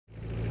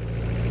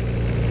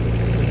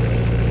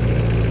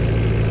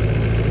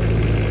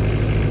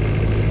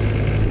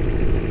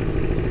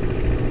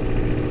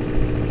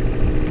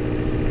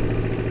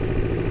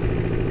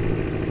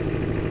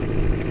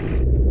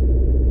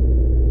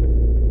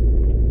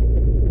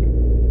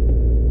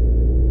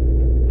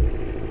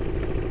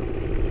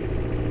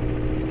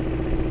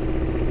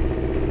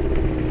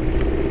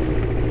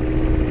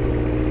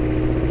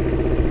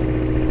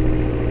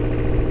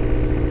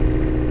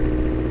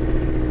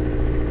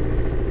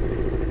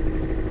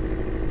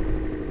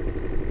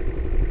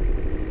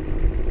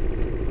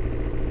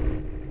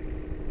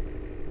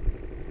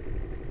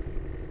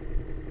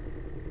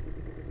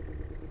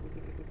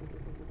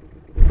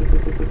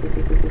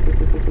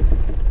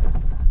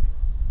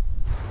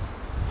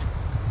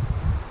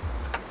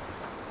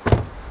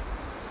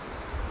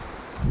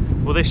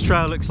Well, this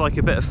trail looks like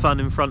a bit of fun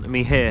in front of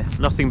me here.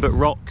 Nothing but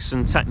rocks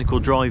and technical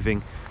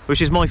driving, which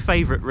is my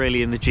favourite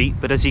really in the Jeep,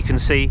 but as you can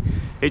see,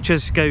 it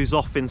just goes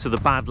off into the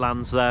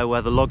Badlands there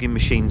where the logging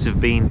machines have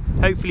been.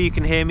 Hopefully you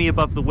can hear me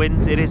above the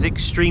wind. It is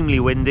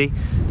extremely windy.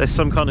 There's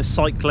some kind of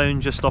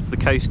cyclone just off the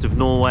coast of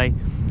Norway.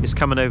 It's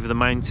coming over the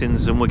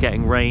mountains and we're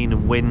getting rain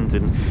and wind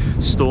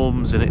and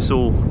storms, and it's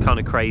all kind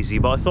of crazy.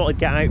 But I thought I'd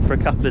get out for a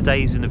couple of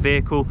days in the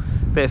vehicle,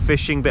 bit of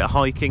fishing, bit of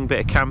hiking, bit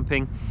of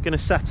camping. Gonna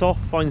set off,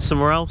 find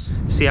somewhere else,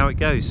 see how it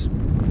goes.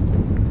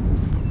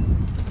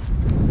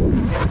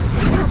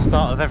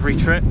 Start of every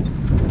trip,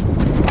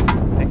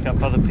 pick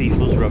up other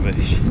people's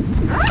rubbish.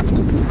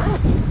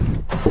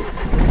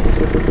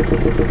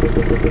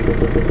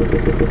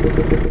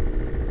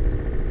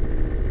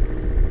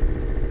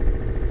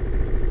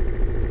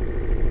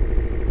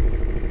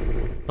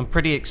 I'm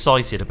pretty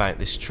excited about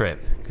this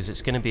trip because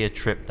it's going to be a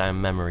trip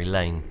down memory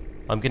lane.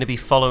 I'm going to be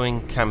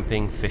following,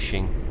 camping,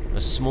 fishing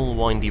a small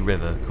windy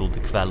river called the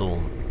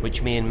Kvelorm,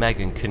 which me and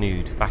Megan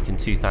canoed back in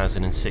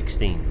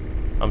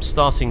 2016. I'm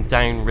starting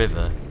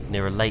downriver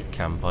near a lake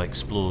camp I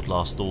explored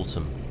last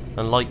autumn,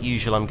 and like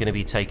usual I'm going to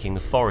be taking the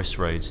forest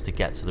roads to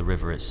get to the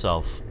river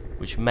itself,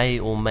 which may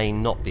or may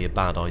not be a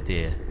bad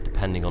idea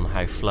depending on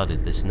how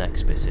flooded this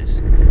next bit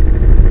is.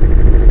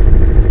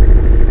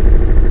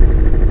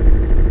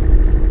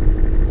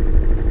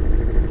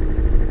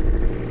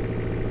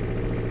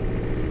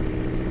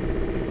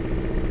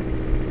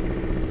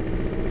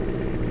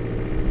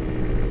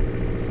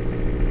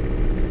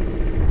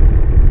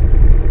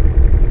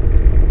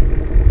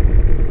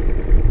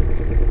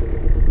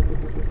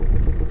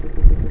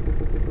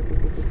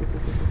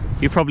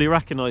 You probably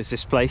recognise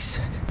this place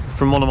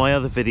from one of my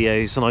other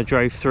videos, and I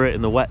drove through it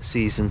in the wet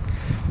season.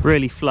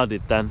 Really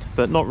flooded then,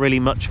 but not really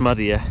much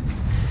muddier.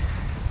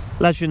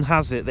 Legend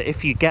has it that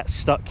if you get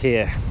stuck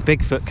here,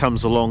 Bigfoot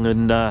comes along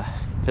and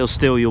he'll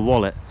steal your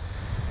wallet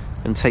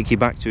and take you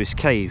back to his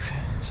cave.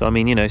 So I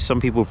mean, you know,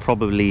 some people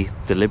probably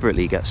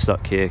deliberately get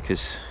stuck here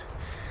because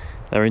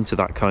they're into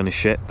that kind of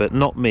shit, but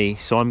not me.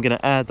 So I'm going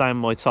to air down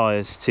my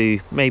tyres to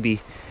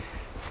maybe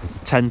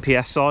 10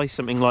 psi,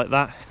 something like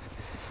that.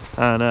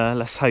 And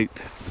let's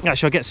hope.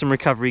 Actually, I'll get some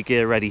recovery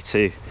gear ready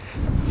too.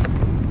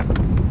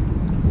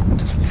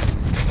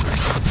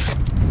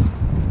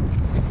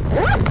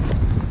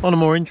 On a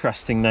more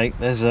interesting note,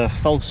 there's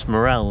false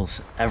morels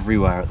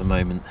everywhere at the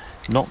moment.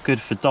 Not good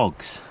for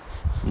dogs.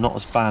 Not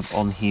as bad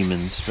on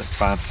humans, but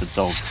bad for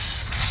dogs.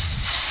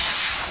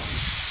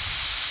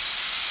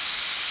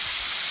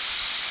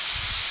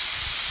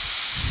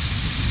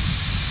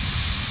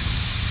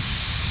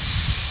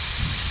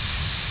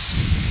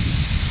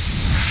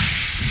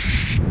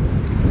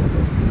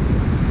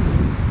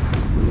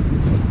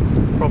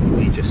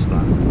 Probably just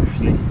that,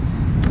 actually.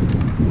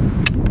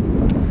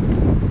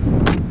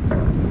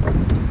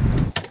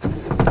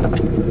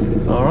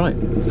 Alright,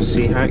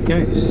 see how it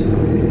goes.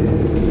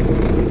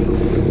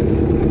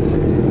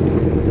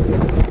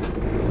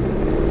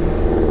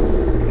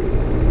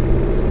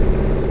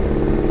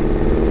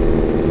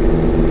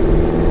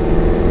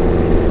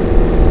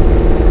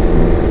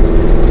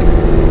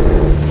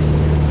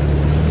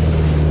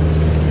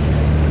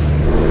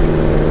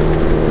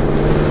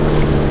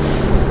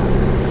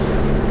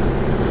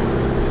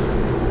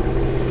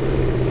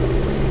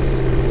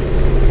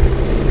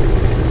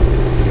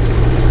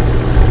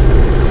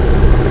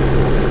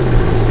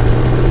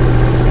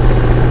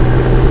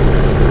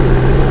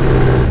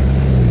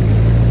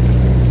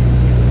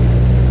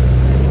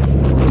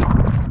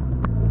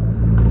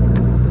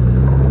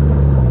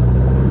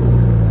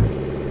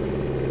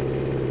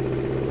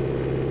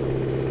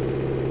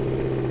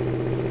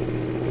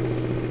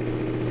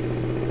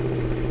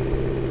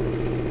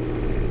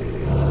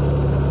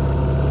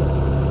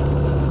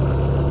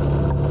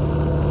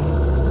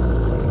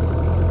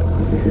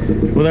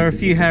 Well, there are a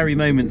few hairy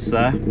moments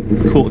there.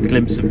 Caught a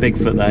glimpse of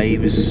Bigfoot there.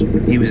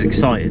 He was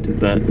excited,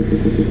 but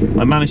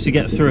I managed to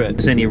get through it.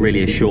 It's only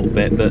really a short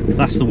bit, but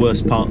that's the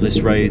worst part of this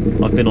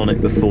road. I've been on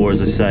it before,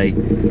 as I say.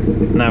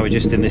 Now we're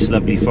just in this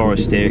lovely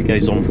forest here. It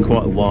goes on for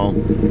quite a while.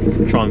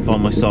 Try and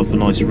find myself a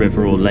nice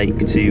river or lake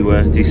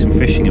to do some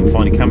fishing and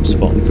find a camp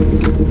spot.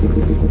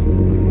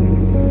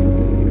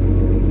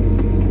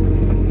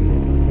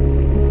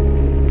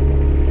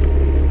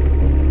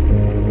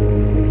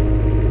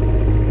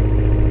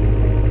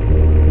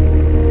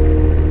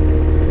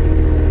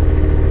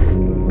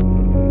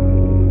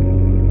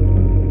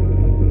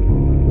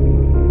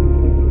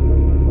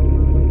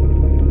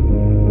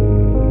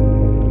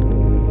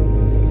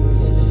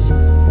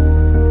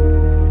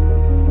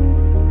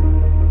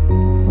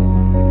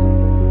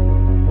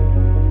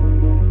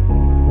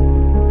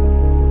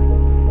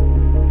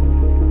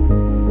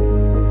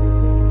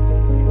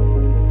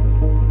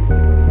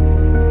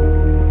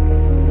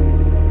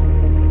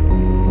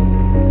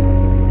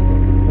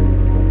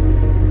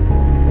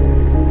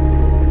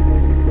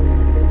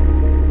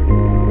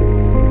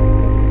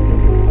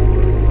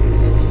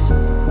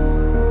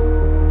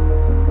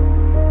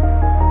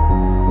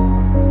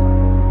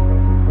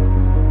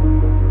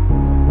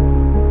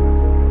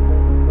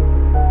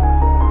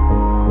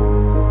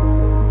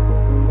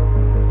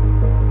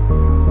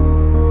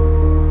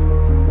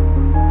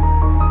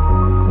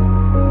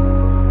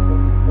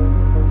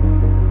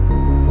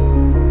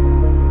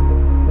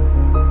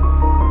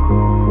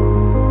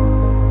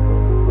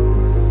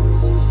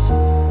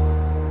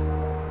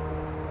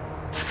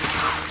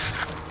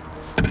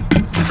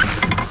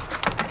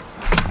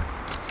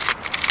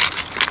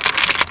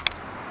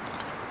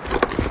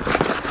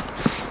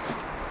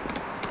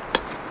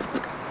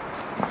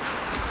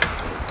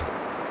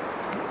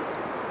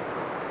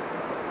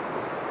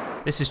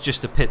 This is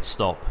just a pit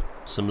stop,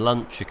 some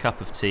lunch, a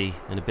cup of tea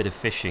and a bit of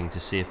fishing to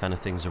see if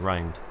anything's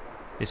around.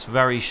 It's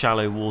very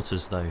shallow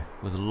waters though,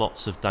 with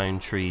lots of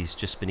downed trees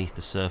just beneath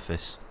the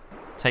surface.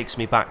 Takes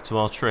me back to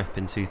our trip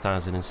in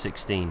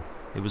 2016.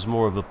 It was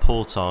more of a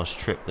portage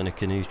trip than a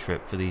canoe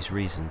trip for these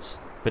reasons.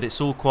 But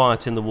it's all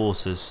quiet in the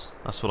waters,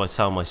 that's what I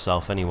tell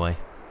myself anyway.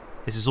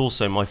 This is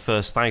also my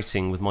first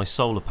outing with my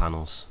solar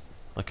panels.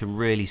 I can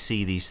really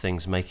see these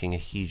things making a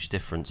huge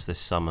difference this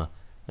summer,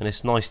 and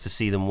it's nice to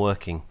see them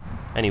working.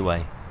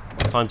 Anyway,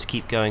 time to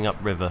keep going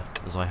upriver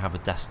as I have a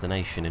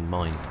destination in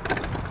mind.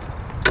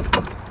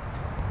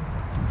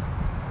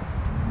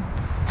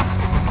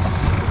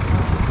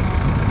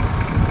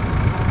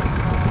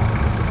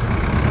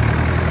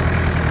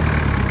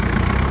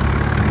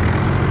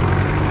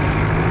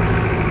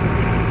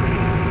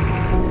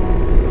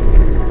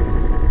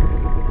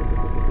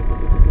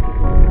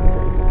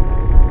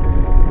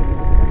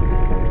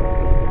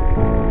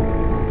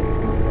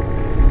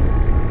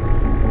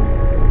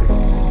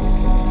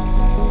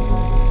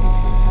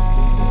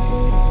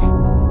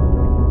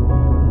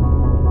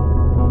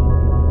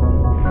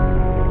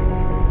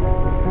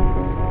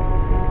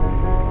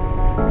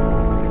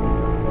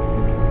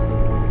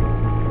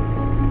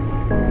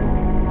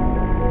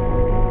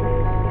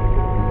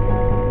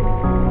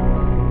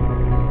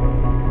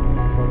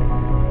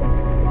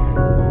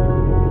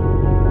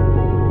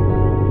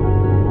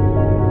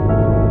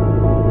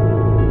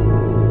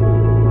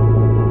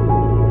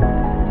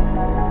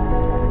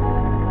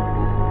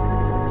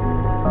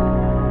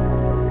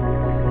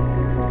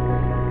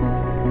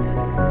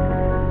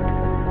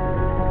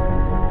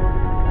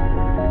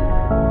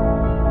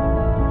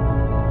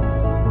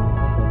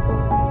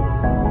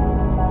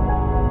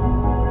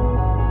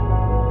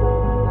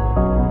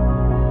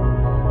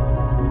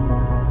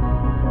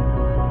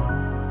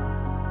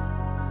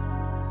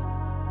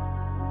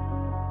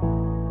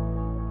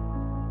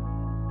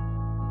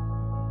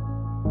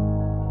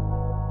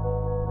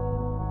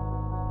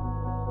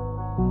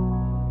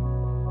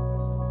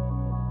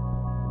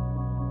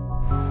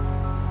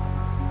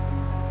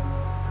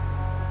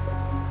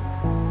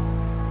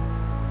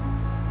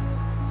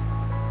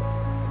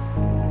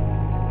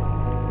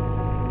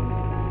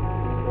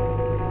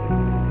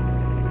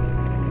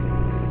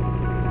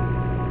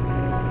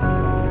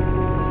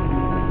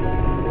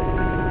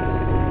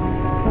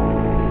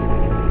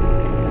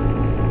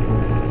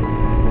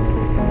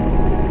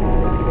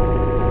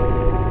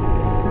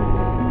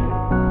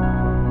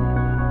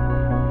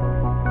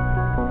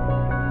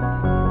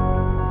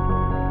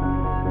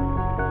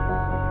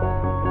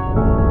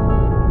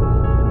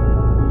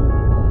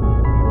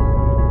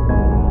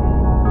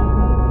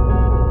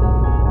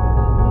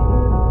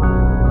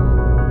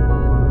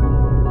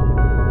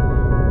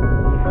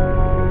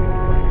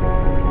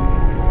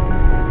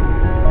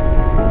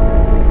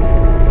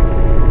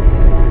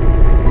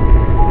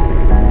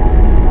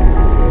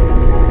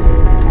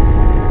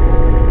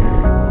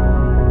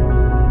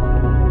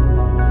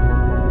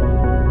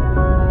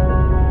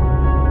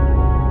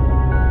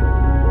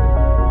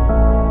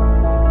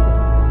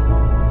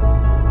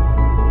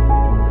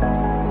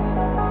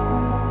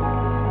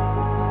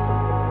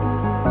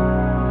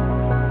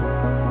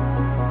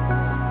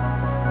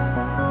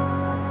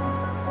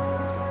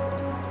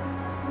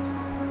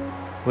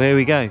 Well, here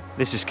we go,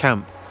 this is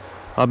camp.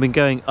 I've been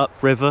going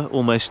upriver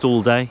almost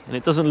all day and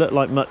it doesn't look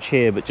like much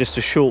here, but just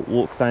a short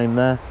walk down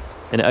there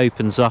and it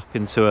opens up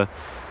into a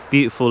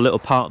beautiful little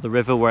part of the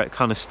river where it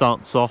kind of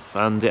starts off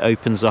and it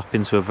opens up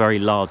into a very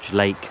large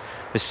lake,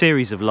 a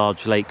series of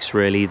large lakes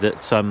really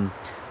that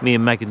me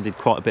and Megan did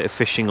quite a bit of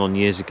fishing on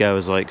years ago,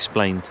 as I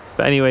explained.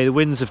 But anyway, the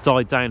winds have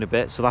died down a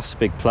bit, so that's a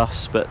big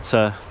plus, but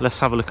let's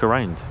have a look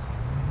around.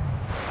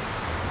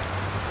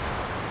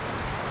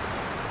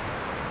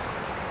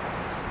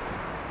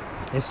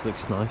 This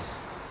looks nice.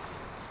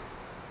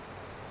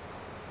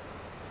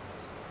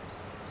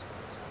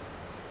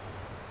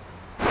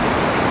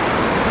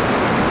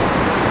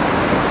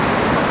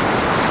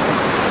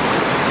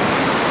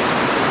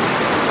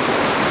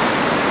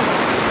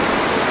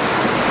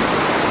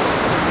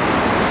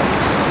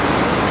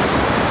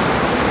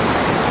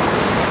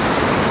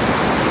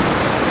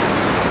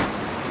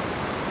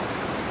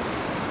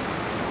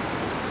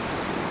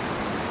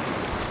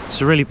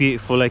 It's a really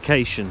beautiful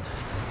location.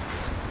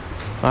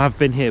 I have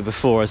been here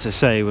before, as I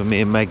say, when me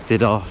and Meg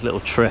did our little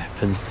trip,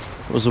 and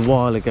it was a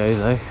while ago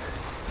though.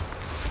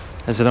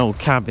 There's an old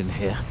cabin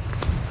here.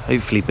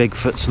 Hopefully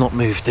Bigfoot's not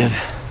moved in.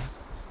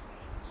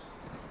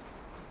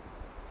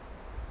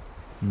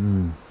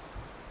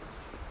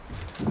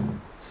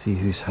 See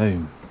who's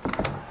home.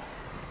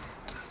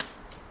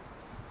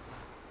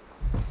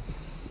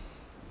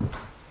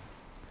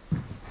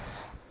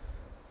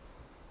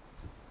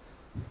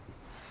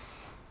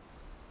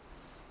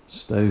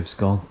 Stove's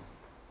gone.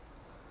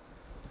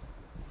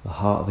 The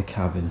heart of the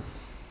cabin.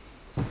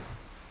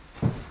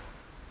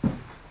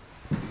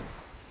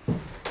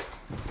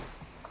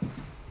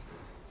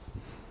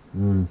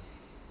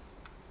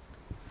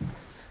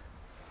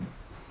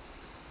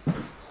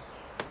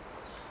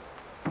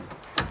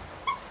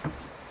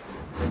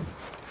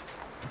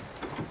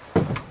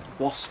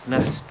 wasp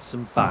nests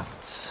and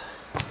bats,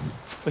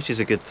 which is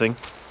a good thing.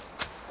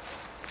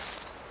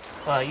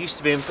 It used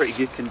to be in pretty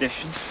good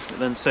condition, but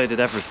then so did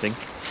everything.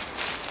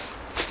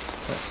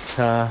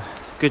 But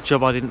good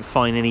job I didn't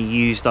find any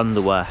used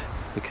underwear,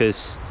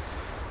 because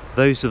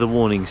those are the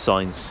warning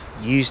signs.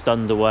 Used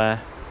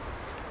underwear,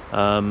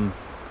 aubergines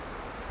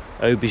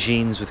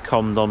with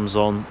condoms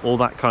on, all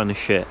that kind of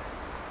shit.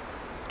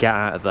 Get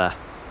out of there.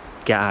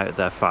 Get out of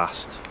there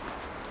fast.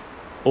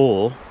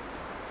 Or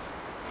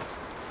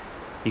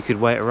you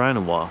could wait around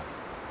a while.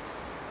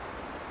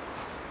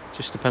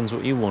 Just depends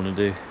what you want to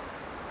do.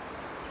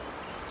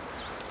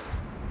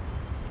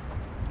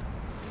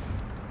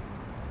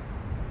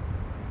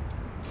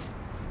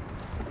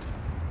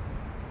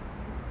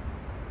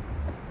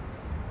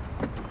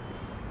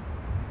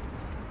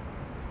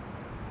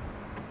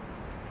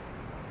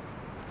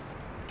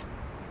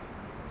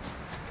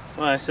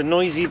 Well, it's a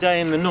noisy day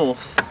in the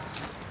north.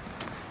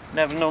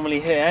 Never normally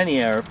hear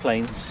any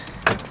aeroplanes.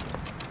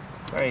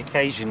 Very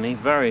occasionally,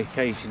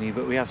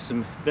 but we have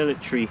some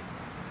military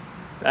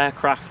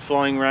aircraft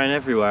flying around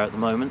everywhere at the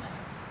moment.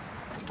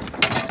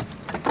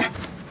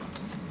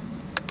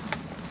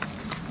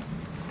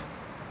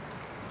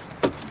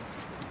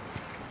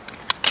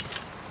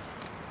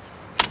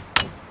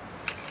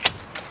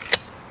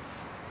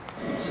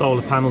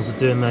 Solar panels are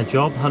doing their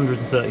job,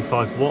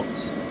 135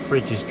 watts.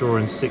 Fridge is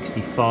drawing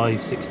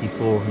 65,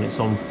 64, and it's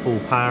on full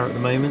power at the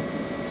moment.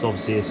 So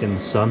obviously it's in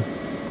the sun.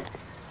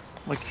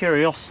 My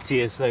curiosity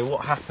is though,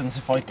 what happens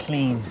if I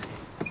clean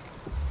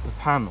the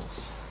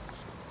panels,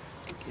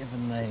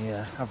 given they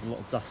have a lot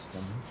of dust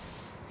on them.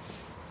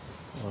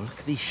 Oh, look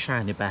at these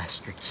shiny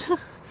bastards.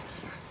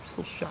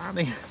 So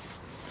shiny.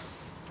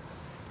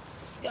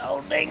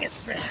 Oh dang it.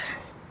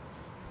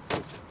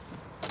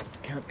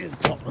 Can't be the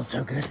top one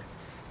so good.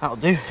 That'll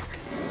do.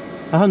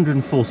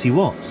 140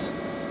 watts.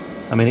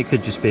 I mean, it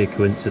could just be a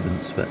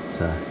coincidence,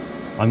 but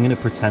I'm going to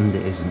pretend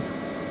it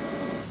isn't.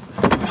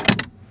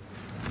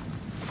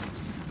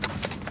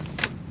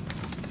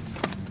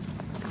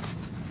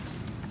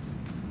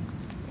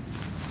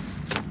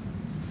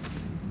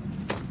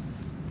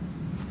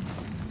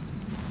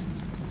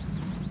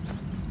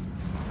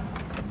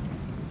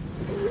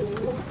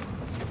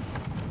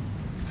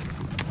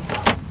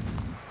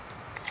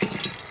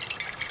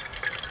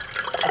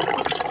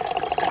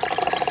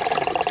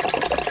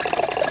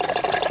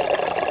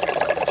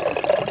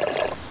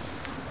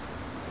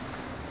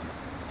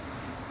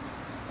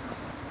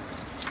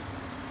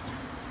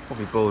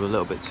 Probably boiled a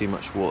little bit too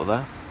much water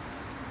there.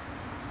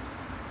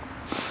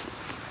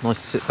 Nice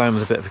to sit down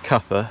with a bit of a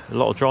cuppa. A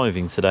lot of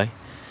driving today.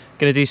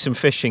 Going to do some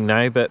fishing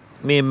now, but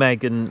me and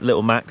Meg and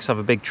little Max have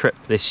a big trip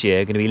this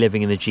year. Going to be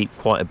living in the Jeep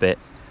quite a bit,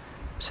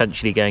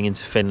 potentially going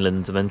into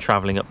Finland and then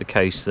travelling up the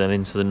coast, then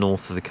into the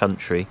north of the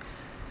country,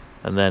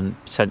 and then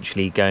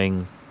potentially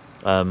going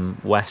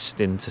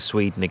west into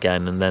Sweden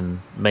again, and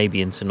then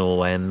maybe into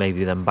Norway, and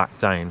maybe then back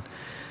down.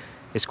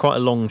 It's quite a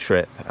long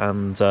trip,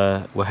 and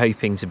we're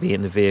hoping to be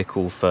in the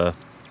vehicle for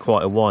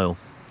quite a while.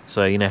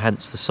 So, you know,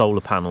 hence the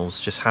solar panels.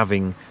 Just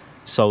having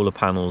solar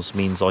panels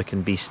means I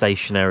can be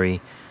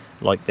stationary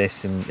like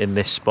this in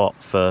this spot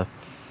for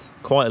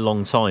quite a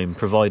long time,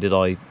 provided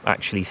I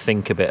actually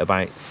think a bit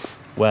about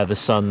where the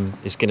sun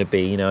is going to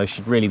be. You know, I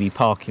should really be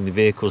parking the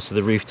vehicle so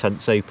the roof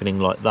tent's opening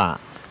like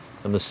that,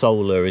 and the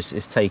solar is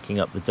taking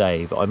up the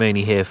day, but I'm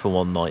only here for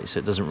one night, so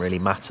it doesn't really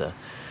matter.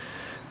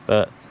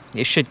 But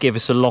it should give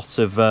us a lot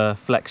of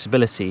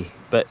flexibility.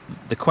 But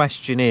the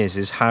question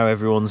is how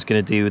everyone's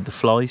going to do with the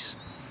flies.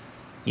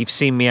 You've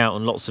seen me out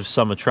on lots of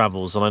summer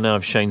travels, and I know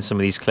I've shown some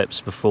of these clips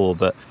before,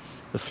 but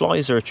the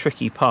flies are a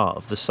tricky part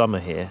of the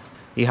summer here.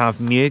 You have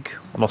mug,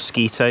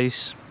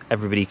 mosquitoes.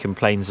 Everybody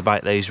complains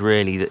about those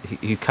really,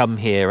 who come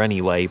here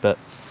anyway, but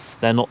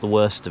they're not the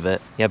worst of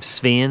it. You have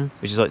Sveen,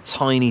 which is like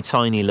tiny,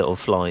 tiny little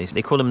flies.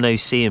 They call them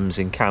no-see-ums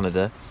in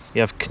Canada. You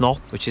have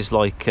knot, which is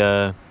like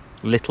a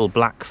little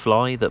black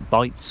fly that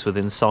bites with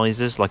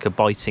incisors, like a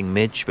biting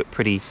midge, but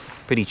pretty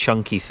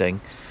chunky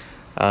thing.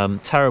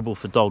 Terrible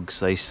for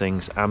dogs, those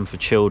things, and for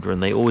children.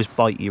 They always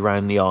bite you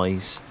around the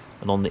eyes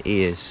and on the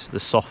ears, the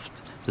soft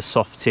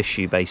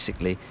tissue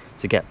basically,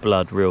 to get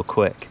blood real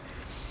quick.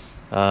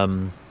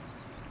 So,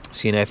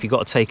 you know, if you've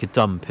got to take a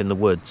dump in the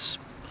woods,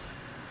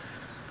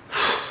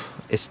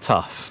 it's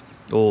tough.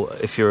 Or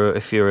if you're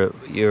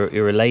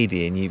a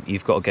lady and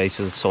you've got to go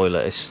to the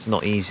toilet, it's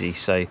not easy.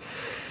 So,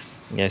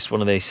 yeah, it's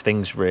one of those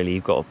things really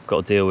you've got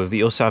to deal with. But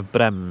you also have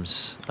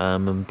brems,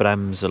 and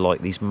brems are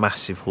like these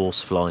massive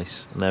horse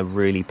flies, and they're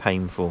really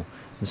painful.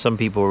 And some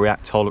people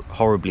react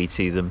horribly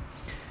to them.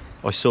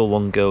 I saw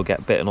one girl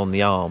get bitten on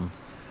the arm,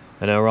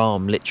 and her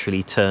arm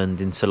literally turned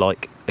into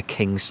like a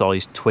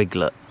king-sized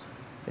twiglet.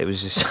 It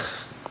was just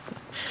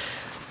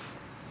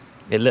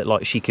it looked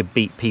like she could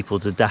beat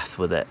people to death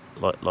with it,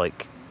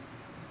 like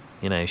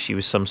you know, she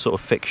was some sort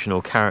of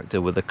fictional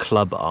character with a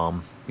club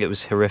arm. It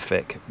was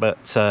horrific,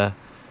 but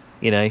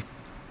you know,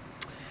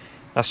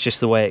 that's just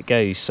the way it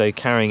goes. So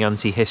carrying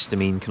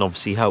antihistamine can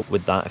obviously help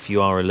with that if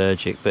you are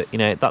allergic, but you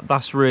know,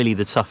 that's really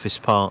the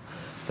toughest part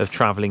of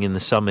travelling in the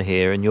summer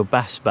here. And your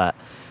best bet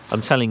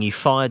I'm telling you,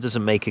 fire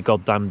doesn't make a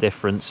goddamn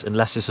difference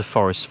unless it's a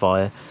forest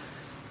fire.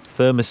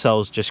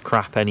 Thermocel's just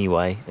crap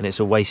anyway, and it's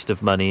a waste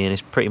of money, and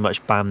it's pretty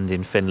much banned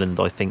in Finland,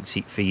 I think,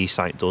 for use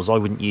outdoors. I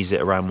wouldn't use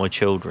it around my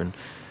children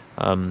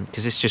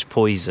because it's just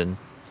poison,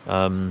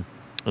 and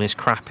it's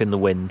crap in the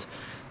wind.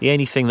 The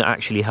only thing that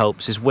actually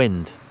helps is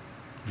wind.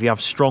 If you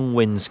have strong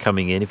winds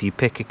coming in, if you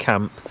pick a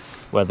camp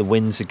where the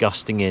winds are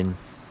gusting in,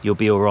 you'll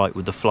be all right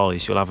with the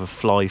flies. You'll have a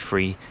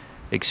fly-free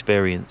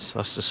experience.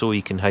 That's just all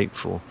you can hope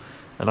for.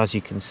 And as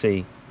you can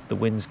see, the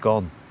wind's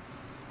gone.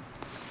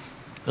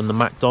 And the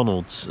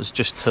McDonald's has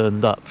just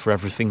turned up for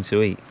everything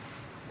to eat.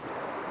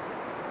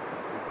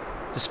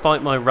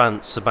 Despite my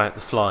rants about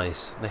the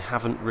flies, they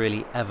haven't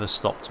really ever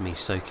stopped me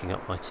soaking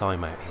up my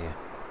time out here,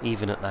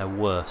 even at their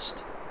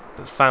worst.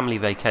 But family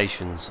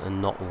vacations are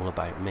not all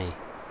about me.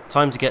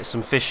 Time to get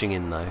some fishing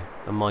in though,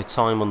 and my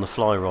time on the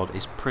fly rod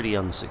is pretty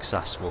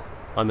unsuccessful.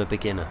 I'm a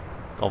beginner,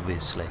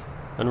 obviously,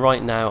 and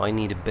right now I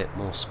need a bit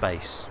more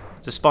space.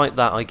 Despite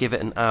that, I give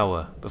it an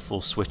hour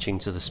before switching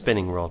to the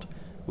spinning rod,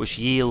 which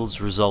yields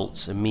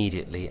results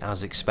immediately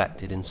as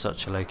expected in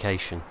such a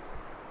location.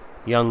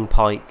 Young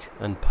pike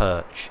and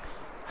perch,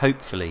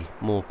 hopefully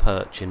more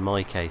perch in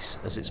my case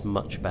as it's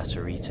much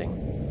better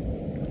eating.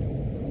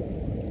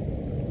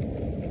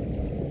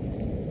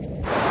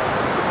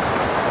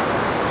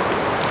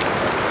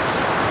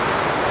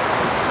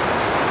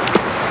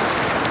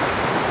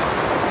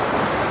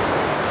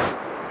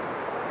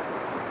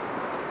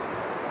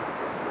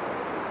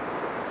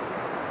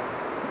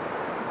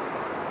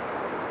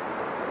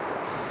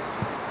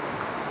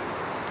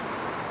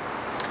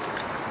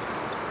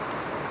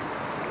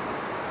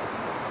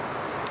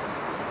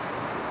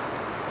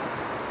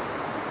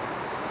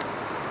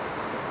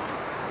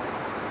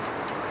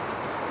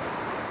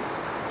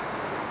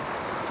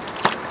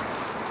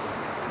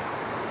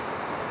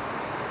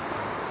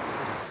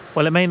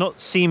 Well, it may not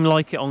seem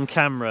like it on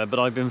camera, but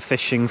I've been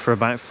fishing for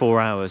about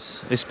 4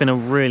 hours. It's been a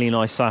really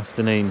nice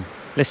afternoon.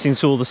 Listening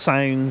to all the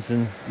sounds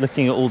and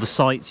looking at all the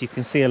sights, you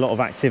can see a lot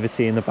of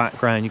activity in the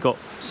background. You've got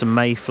some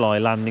mayfly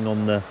landing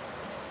on the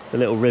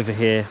little river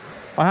here.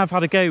 I have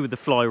had a go with the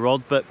fly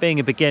rod, but being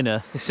a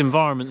beginner, this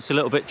environment's a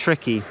little bit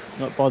tricky,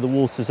 like by the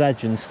water's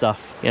edge and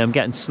stuff. Yeah, I'm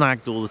getting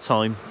snagged all the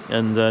time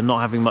and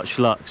not having much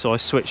luck, so I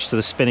switched to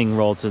the spinning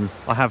rod, and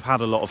I have had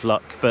a lot of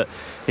luck, but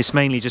it's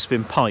mainly just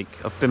been pike.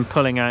 I've been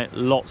pulling out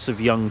lots of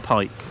young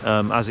pike,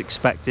 as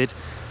expected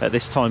at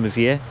this time of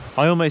year.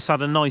 I almost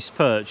had a nice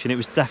perch, and it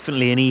was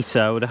definitely an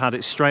eater. I would have had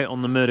it straight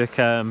on the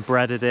murica and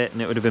breaded it,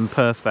 and it would have been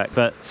perfect.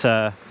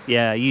 But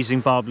yeah,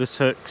 using barbless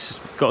hooks,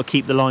 got to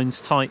keep the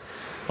lines tight.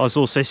 I was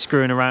also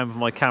screwing around with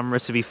my camera,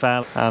 to be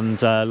fair,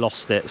 and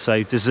lost it,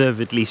 so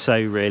deservedly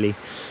so, really.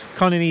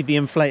 Kind of need the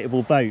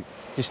inflatable boat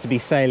just to be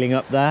sailing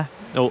up there,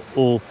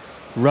 or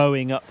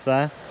rowing up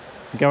there,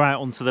 go out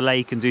onto the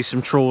lake and do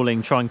some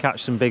trawling, try and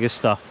catch some bigger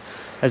stuff.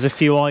 There's a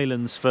few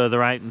islands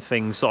further out and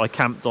things that I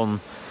camped on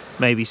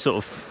maybe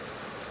sort of,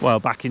 well,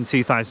 back in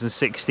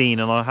 2016,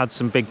 and I had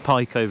some big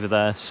pike over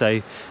there,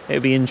 so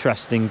it'll be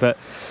interesting. But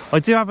I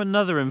do have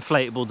another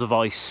inflatable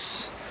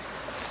device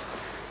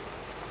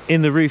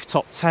in the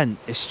rooftop tent.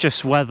 It's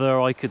just whether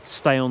I could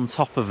stay on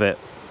top of it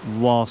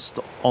whilst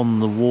on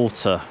the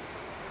water.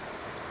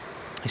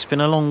 It's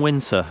been a long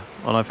winter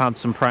and I've had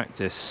some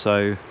practice,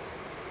 so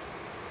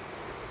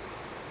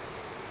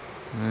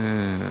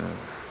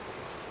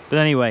but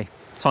anyway,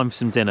 time for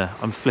some dinner.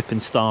 I'm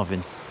flipping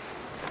starving.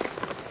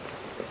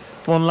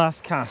 One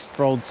last cast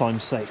for old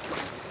time's sake.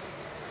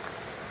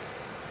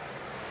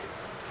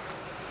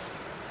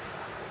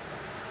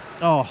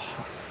 Oh,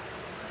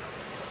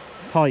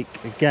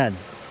 pike again.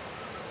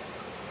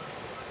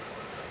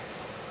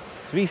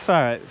 To be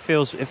fair, it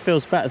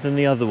feels better than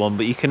the other one,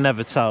 but you can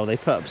never tell. They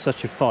put up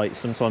such a fight.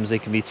 Sometimes they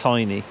can be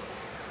tiny.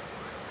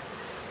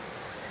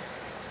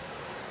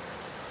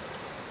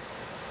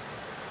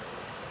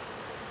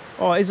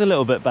 Oh, it is a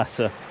little bit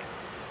better.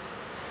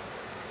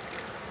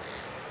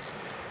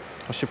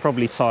 I should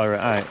probably tire it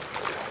out.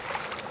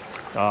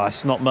 Ah,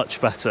 it's not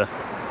much better.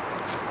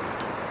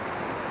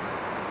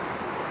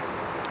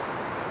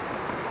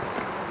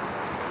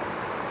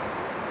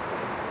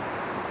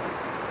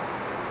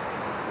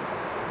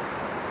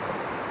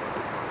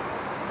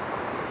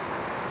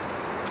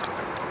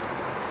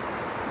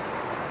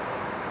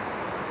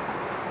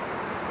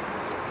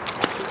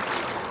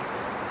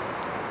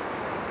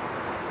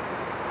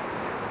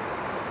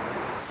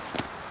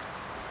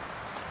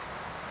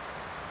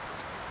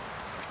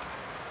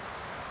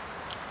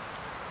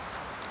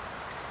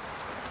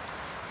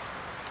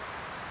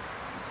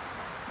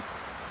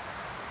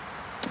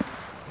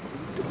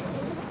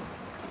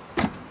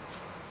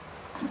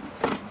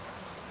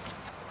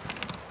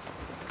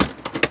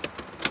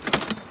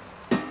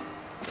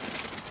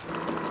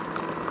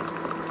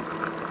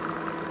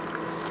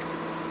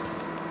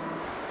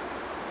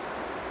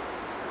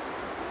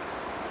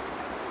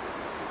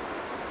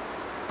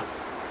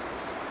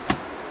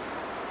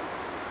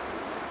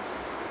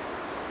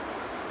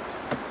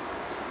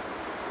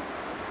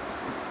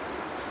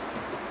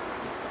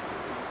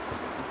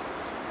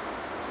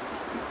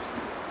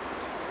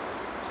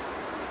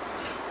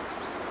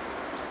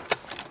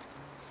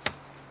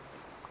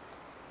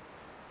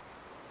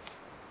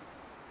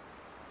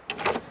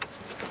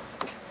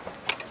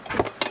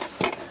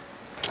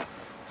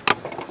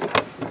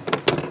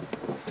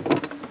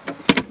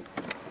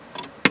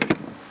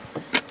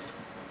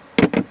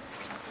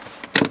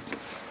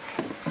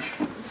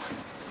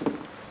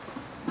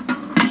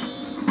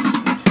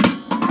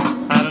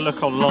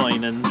 look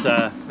online, and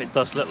it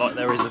does look like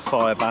there is a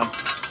fire ban.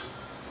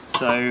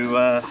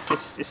 So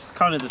it's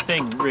kind of the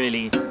thing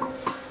really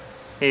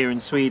here in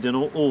Sweden.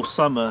 All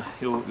summer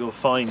you'll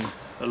find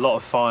a lot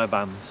of fire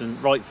bans,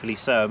 and rightfully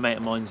so. A mate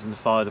of mine's in the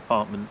fire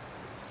department,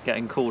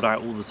 getting called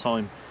out all the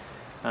time,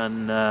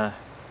 and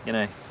you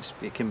know,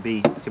 it can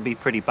be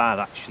pretty bad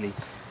actually.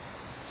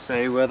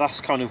 So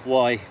that's kind of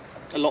why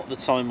a lot of the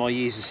time I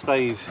use a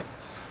stove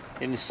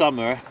in the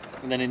summer,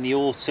 and then in the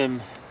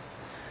autumn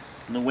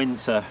and the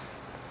winter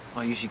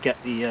I usually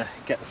get the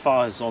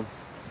fires on.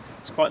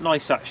 It's quite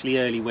nice actually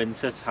early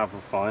winter to have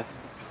a fire.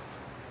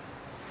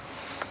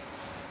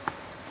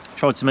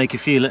 Tried to make a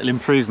few little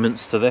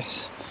improvements to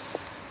this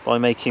by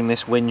making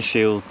this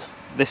windshield.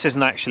 This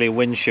isn't actually a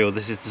windshield,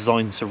 this is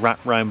designed to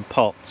wrap round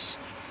pots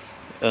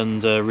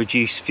and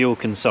reduce fuel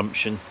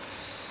consumption.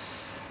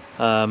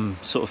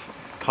 Sort of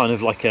kind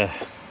of like a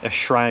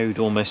shroud,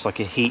 almost like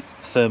a heat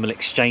thermal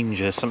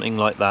exchanger, something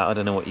like that. I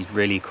don't know what you'd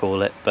really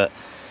call it, but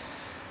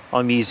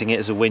I'm using it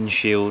as a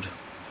windshield,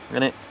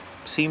 and it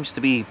seems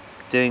to be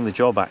doing the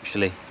job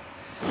actually.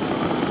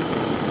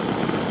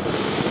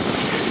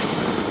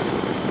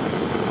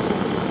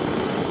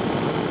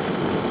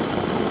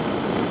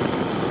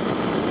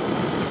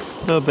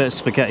 A little bit of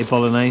spaghetti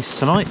bolognese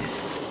tonight,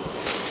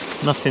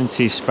 nothing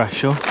too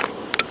special,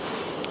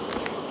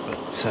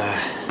 but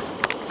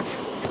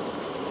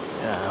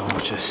yeah,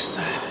 we'll just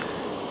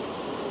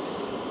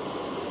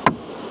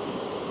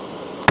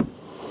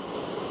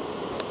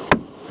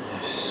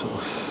sort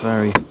of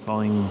very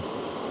fine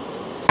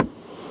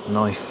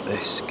knife.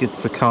 This good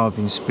for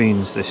carving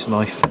spoons, this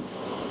knife,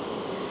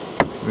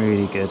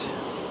 really good.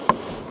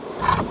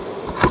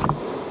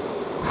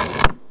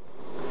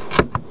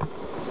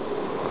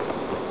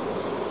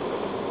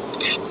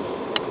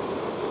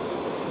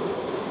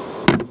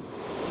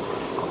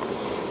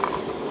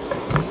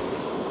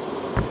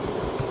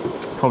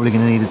 Probably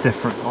going to need a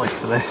different knife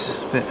for this,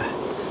 a bit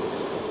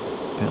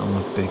on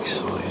the big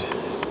side.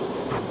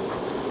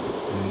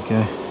 There we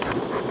go.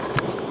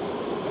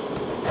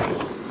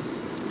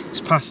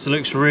 This pasta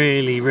looks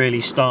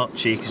really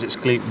starchy because it's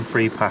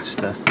gluten-free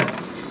pasta.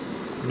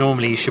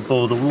 Normally you should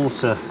boil the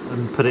water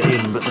and put it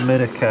in, but the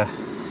America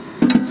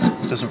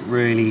doesn't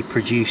really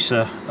produce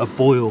a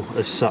boil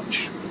as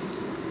such.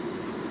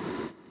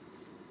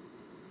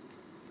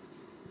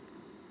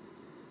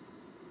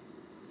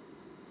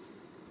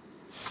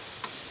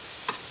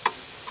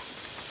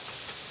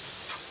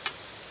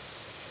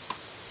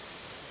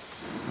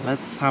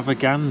 Let's have a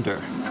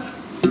gander.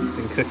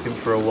 Been cooking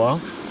for a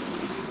while.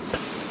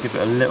 Give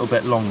it a little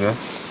bit longer.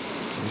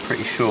 I'm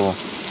pretty sure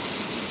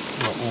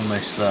we're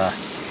almost there.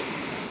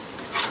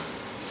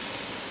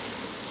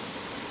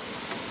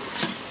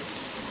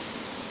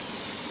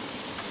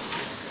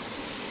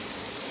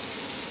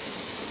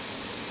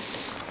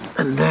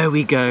 And there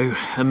we go,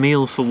 a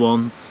meal for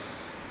one.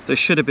 There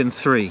should have been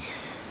three.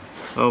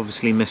 I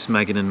obviously miss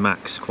Megan and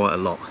Max quite a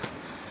lot.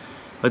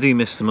 I do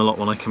miss them a lot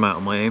when I come out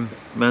on my own.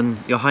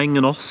 Men jag har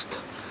ingen ost,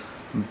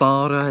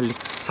 bara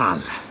lite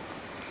salt.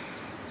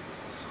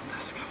 Så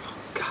det ska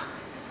funka.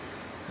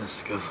 Det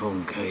ska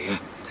funka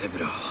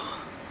jättebra.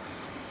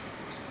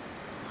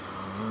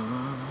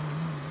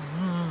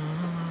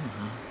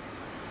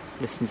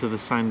 Listen to the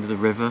sound of the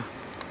river.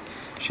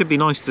 Should be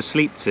nice to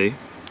sleep to.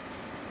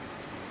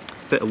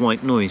 Bit of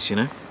white noise, you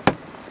know. But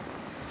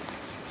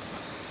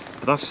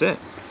that's it.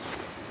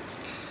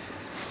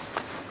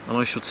 And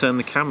I shall turn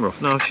the camera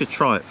off. No, I should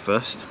try it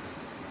first.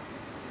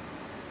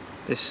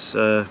 This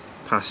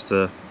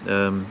pasta,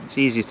 it's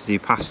easier to do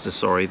pasta,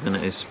 sorry, than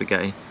it is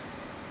spaghetti.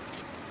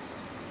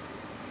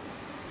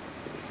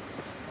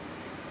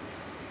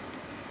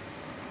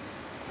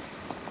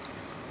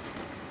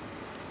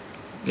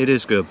 It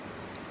is good.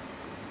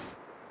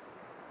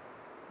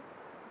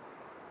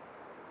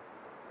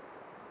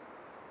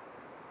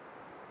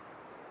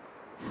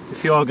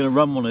 If you are going to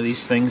run one of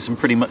these things and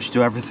pretty much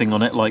do everything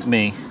on it like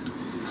me,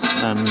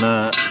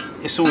 and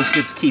it's always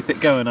good to keep it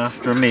going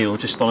after a meal,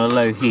 just on a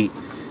low heat,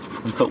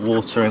 and put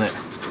water in it,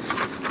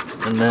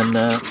 and then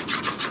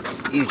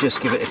you just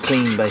give it a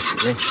clean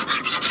basically.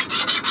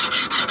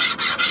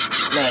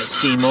 Let it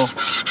steam off,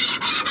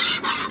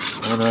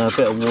 and a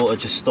bit of water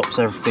just stops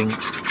everything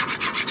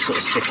sort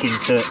of sticking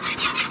to it.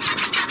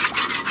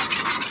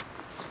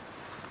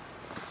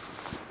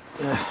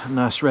 Yeah,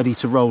 now it's ready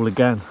to roll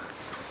again.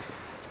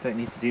 Don't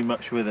need to do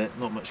much with it,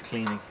 not much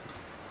cleaning.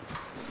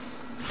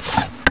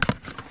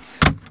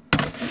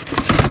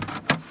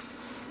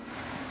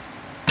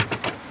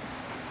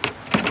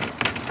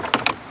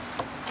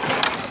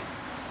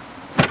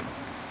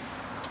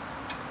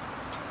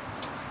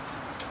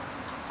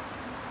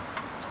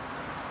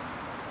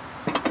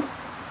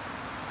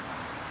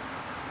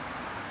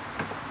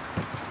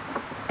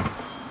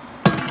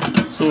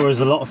 Saw there's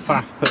a lot of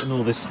faff putting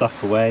all this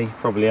stuff away.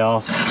 Probably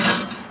asked,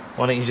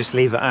 why don't you just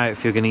leave it out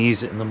if you're going to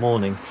use it in the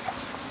morning?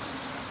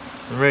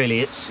 And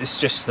really, it's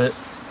just that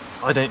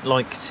I don't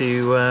like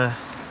to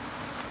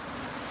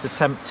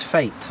tempt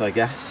fate, I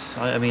guess.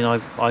 I mean,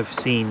 I've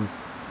seen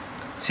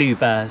 2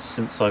 bears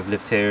since I've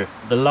lived here.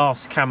 The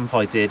last camp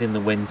I did in the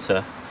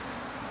winter,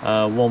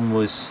 One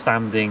was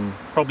standing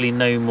probably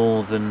no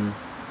more than,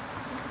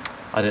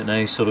 I don't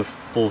know, sort of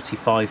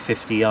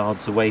 45-50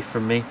 yards away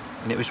from me,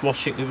 and it was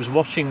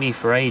watching me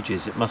for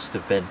ages. It must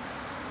have been.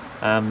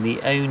 The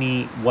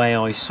only way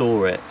I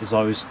saw it is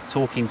I was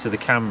talking to the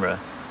camera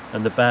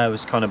and the bear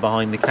was kind of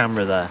behind the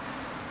camera there,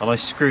 and I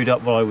screwed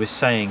up what I was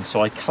saying,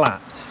 so I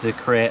clapped to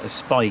create a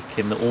spike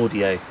in the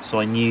audio, so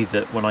I knew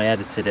that when I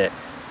edited it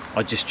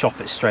I'd just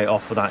chop it straight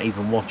off without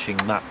even watching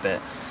that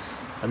bit.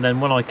 And then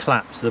when I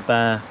clapped, the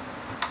bear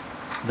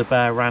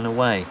ran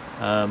away,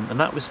 and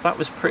that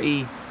was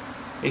pretty.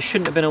 It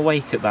shouldn't have been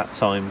awake at that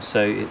time,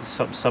 so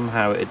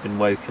somehow it had been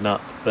woken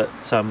up. But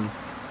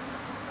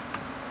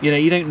you know,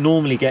 you don't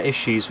normally get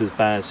issues with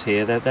bears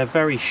here. They're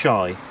very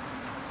shy,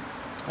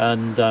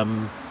 and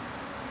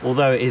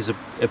although it is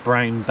a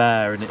brown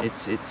bear, and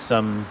it's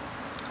I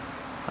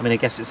mean, I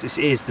guess it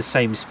is the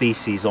same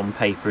species on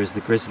paper as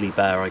the grizzly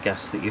bear, I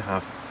guess, that you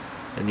have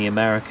in the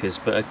Americas,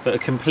 but a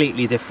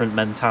completely different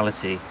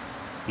mentality.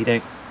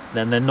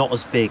 Then they're not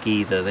as big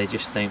either. They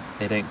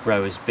don't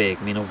grow as big.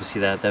 I mean,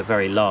 obviously they're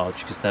very large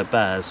because they're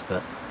bears,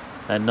 but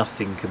they're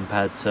nothing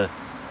compared to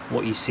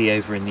what you see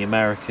over in the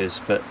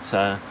Americas. But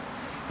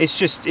it's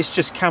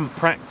just camp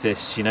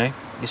practice, you know.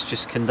 It's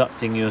just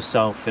conducting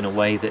yourself in a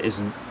way that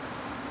isn't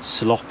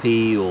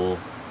sloppy, or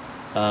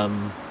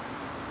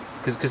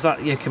because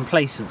that, you know,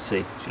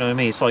 complacency. Do you know what I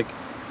mean? It's like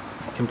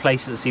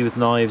complacency with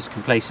knives,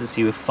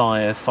 complacency with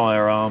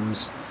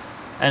firearms,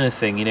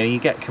 anything. You know, you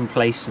get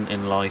complacent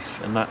in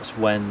life, and that's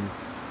when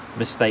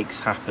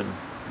mistakes happen.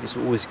 It's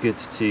always good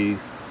to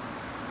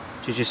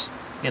just,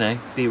 you know,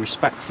 be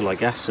respectful, I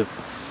guess,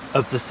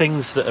 of the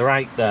things that are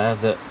out there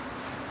that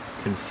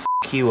can f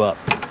you up.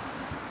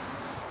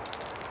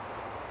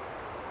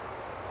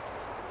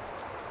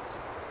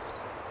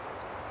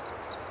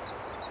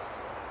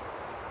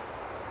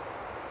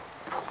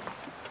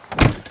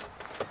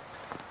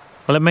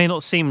 Well, it may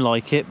not seem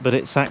like it, but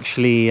it's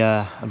actually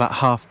about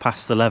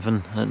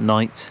 11:30 at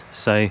night,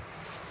 so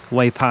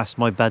way past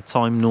my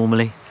bedtime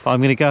normally. But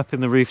I'm going to go up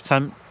in the roof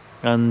tent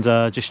and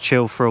just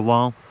chill for a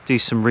while, do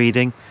some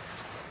reading.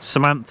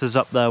 Samantha's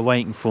up there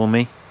waiting for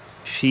me.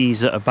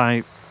 She's at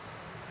about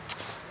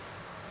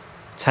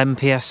 10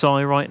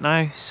 psi right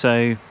now,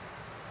 so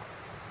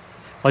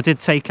I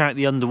did take out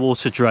the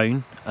underwater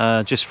drone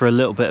just for a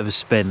little bit of a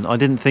spin. I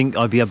didn't think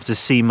I'd be able to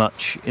see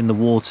much in the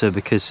water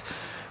because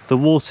the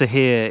water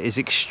here is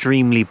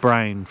extremely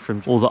brown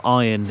from all the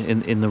iron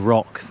in the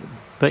rock.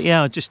 But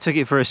yeah, I just took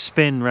it for a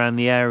spin around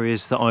the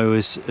areas that I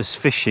was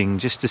fishing,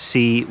 just to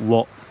see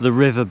what the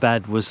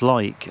riverbed was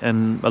like.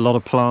 And a lot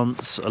of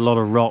plants, a lot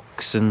of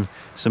rocks, and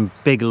some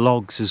big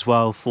logs as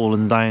well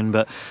fallen down.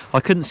 But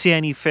I couldn't see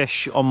any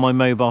fish on my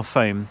mobile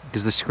phone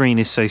because the screen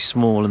is so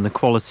small and the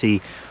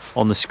quality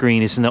on the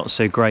screen is not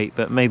so great.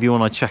 But maybe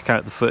when I check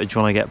out the footage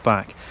when I get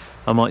back,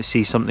 I might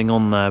see something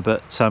on there.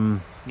 But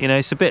you know,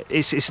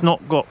 it's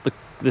not got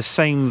the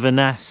same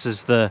finesse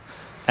as the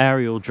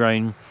aerial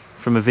drone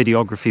from a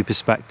videography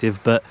perspective,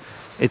 but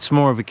it's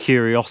more of a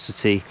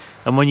curiosity.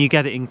 And when you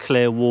get it in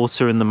clear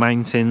water in the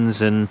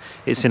mountains and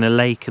it's in a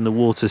lake and the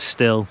water's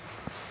still,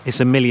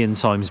 it's a million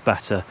times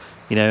better.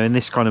 You know, in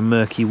this kind of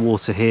murky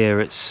water here,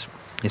 it's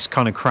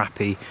kind of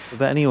crappy.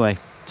 But anyway,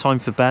 time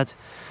for bed.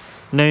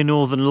 No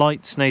northern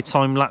lights, no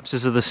time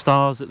lapses of the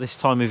stars at this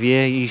time of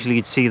year. Usually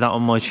you'd see that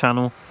on my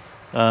channel.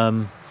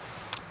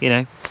 You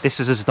know, this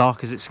is as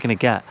dark as it's going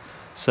to get,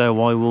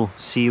 so I will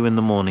see you in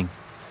the morning.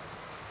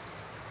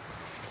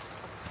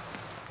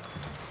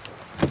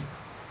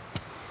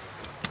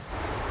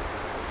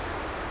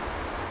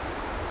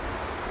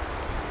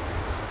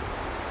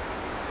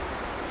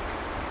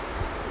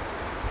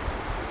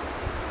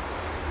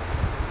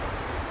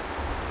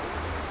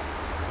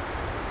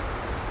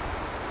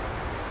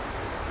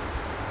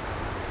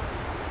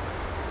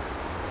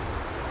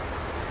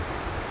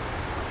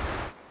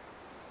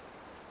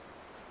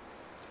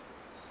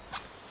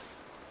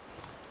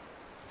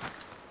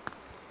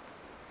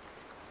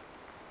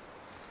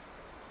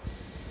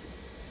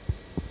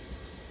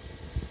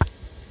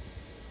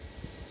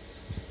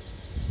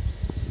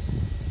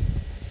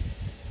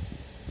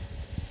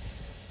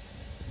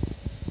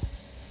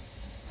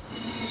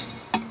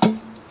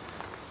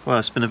 Well,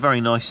 it's been a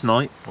very nice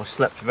night. I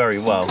slept very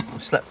well. I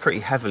slept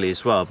pretty heavily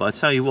as well, but I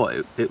tell you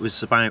what, it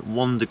was about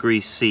 1 degree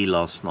C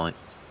last night,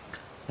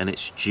 and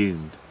it's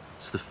June.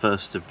 It's the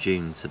 1st of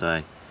June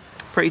today.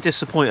 Pretty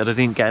disappointed I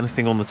didn't get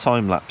anything on the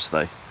time lapse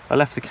though. I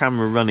left the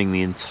camera running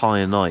the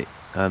entire night,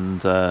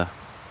 and I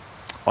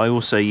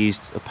also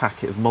used a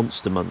packet of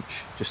Monster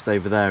Munch just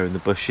over there in the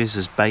bushes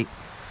as bait.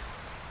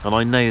 And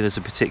I know there's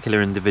a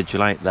particular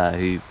individual out there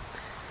who,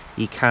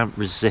 he can't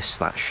resist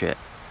that shit,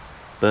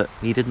 but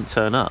he didn't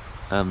turn up.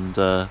 And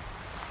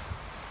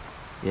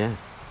yeah,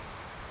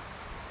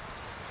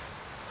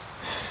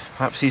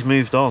 perhaps he's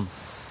moved on.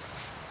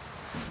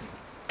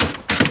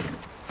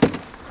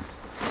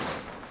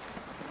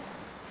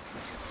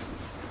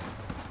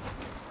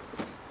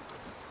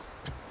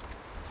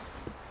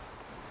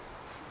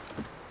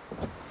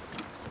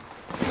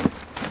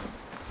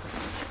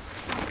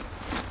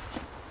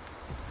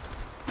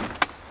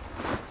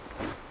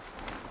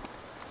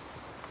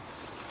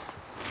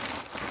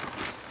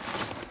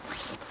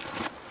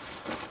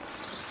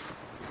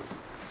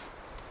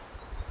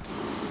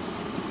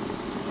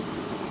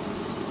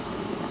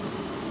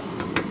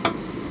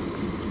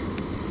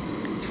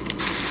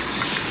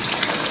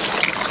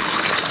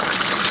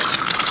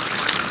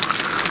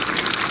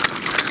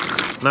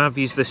 Now I've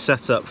used this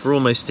setup for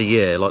almost a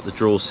year, like the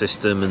draw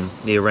system and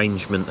the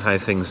arrangement, how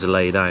things are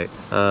laid out.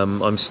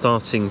 I'm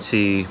starting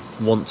to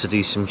want to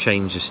do some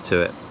changes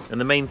to it. And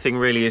the main thing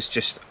really is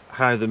just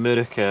how the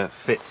Murica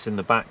fits in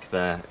the back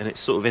there, and it's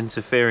sort of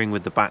interfering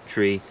with the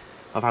battery.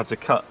 I've had to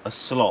cut a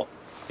slot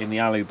in the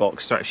alu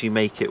box to actually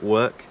make it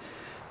work.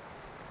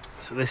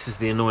 So this is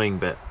the annoying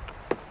bit.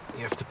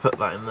 You have to put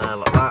that in there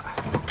like that.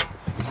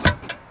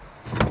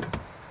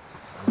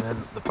 And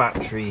then the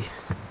battery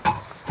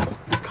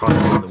is kind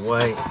of in the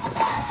way.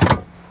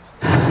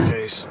 It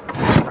goes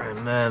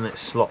around there and it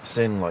slots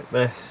in like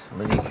this.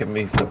 And then you can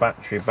move the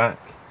battery back.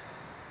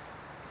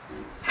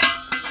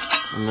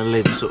 And the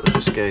lid sort of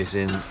just goes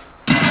in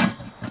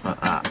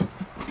like that.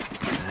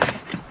 Okay.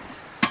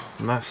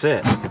 And that's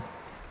it.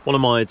 One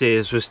of my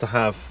ideas was to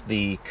have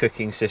the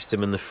cooking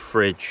system and the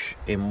fridge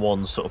in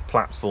one sort of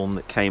platform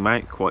that came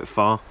out quite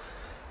far,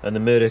 and the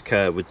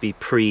Murica would be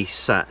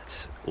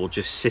pre-set or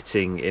just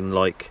sitting in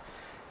like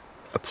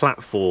a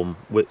platform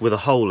with a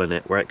hole in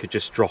it where it could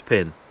just drop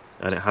in,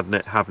 and it had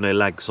have no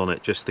legs on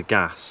it, just the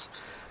gas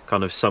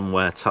kind of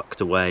somewhere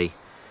tucked away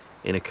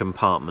in a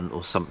compartment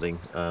or something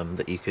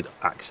that you could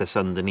access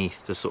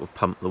underneath to sort of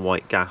pump the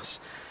white gas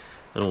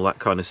and all that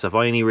kind of stuff.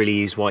 I only really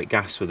use white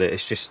gas with it,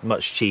 it's just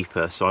much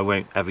cheaper, so I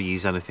won't ever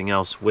use anything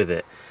else with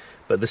it.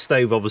 But the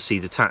stove obviously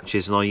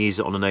detaches and I use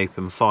it on an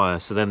open fire,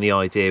 so then the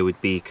idea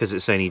would be, because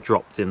it's only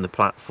dropped in the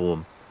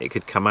platform, it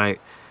could come out,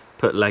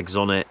 put legs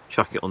on it,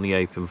 chuck it on the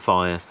open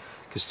fire.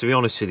 Because to be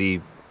honest with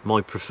you,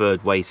 my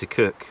preferred way to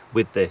cook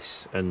with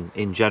this, and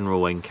in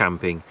general when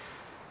camping,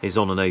 is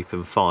on an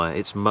open fire.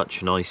 It's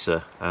much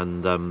nicer,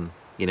 and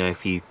you know,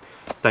 if you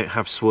don't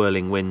have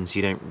swirling winds,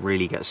 you don't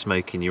really get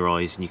smoke in your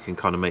eyes, and you can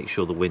kind of make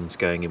sure the wind's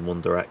going in one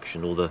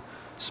direction or the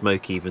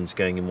smoke even's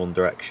going in one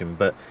direction.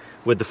 But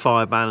with the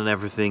fire ban and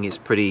everything, it's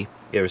pretty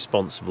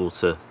irresponsible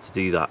to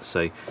do that,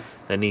 so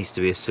there needs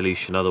to be a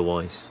solution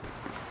otherwise.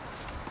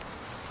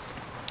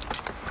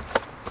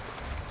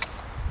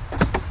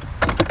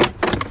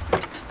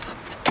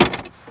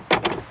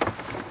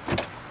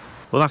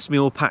 Well, that's me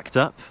all packed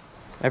up.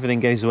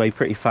 Everything goes away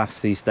pretty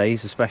fast these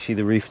days, especially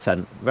the roof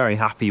tent. Very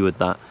happy with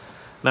that.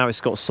 Now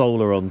it's got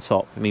solar on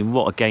top. I mean,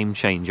 what a game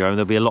changer. I mean,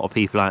 there'll be a lot of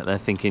people out there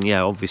thinking,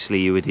 yeah, obviously,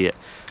 you idiot.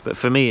 But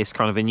for me, it's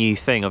kind of a new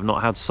thing. I've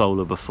not had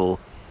solar before.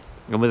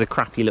 And with a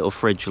crappy little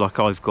fridge like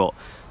I've got,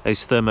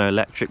 those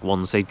thermoelectric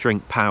ones, they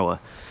drink power.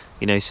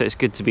 You know, so it's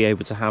good to be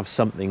able to have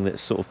something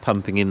that's sort of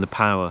pumping in the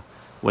power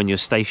when you're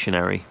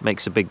stationary.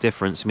 Makes a big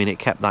difference. I mean, it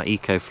kept that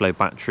EcoFlow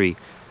battery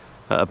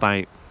at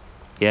about,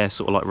 yeah,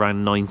 sort of like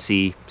around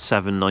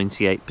 97,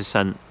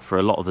 98% for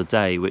a lot of the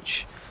day,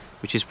 which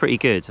is pretty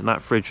good. And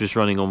that fridge was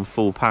running on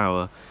full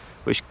power,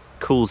 which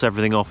cools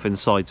everything off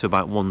inside to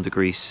about 1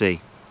 degree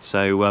C.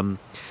 So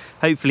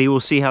hopefully we'll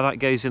see how that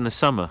goes in the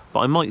summer. But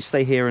I might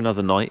stay here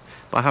another night.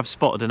 But I have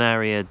spotted an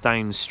area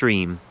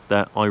downstream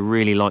that I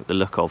really like the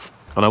look of,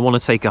 and I want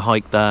to take a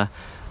hike there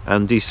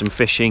and do some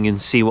fishing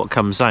and see what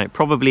comes out.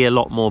 Probably a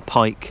lot more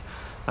pike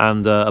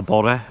and a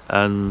bore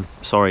and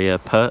a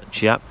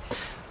perch, yeah.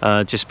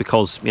 Just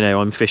because, you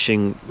know, I'm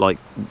fishing, like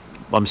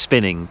I'm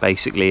spinning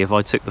basically. If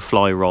I took the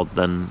fly rod,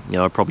 then, you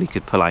know, I probably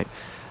could pull out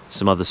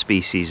some other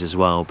species as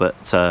well, but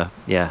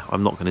yeah,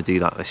 I'm not going to do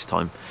that this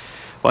time.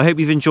 But I hope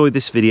you've enjoyed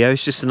this video.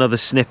 It's just another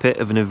snippet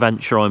of an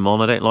adventure I'm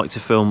on. I don't like to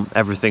film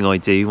everything I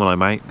do when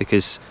I'm out,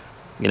 because,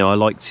 you know, I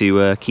like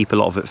to keep a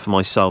lot of it for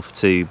myself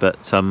too.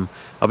 But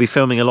I'll be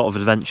filming a lot of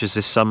adventures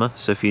this summer,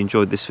 so if you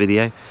enjoyed this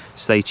video,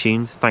 stay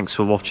tuned. Thanks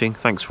for watching,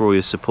 thanks for all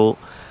your support,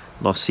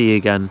 and I'll see you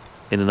again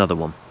in another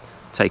one.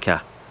 Take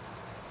care.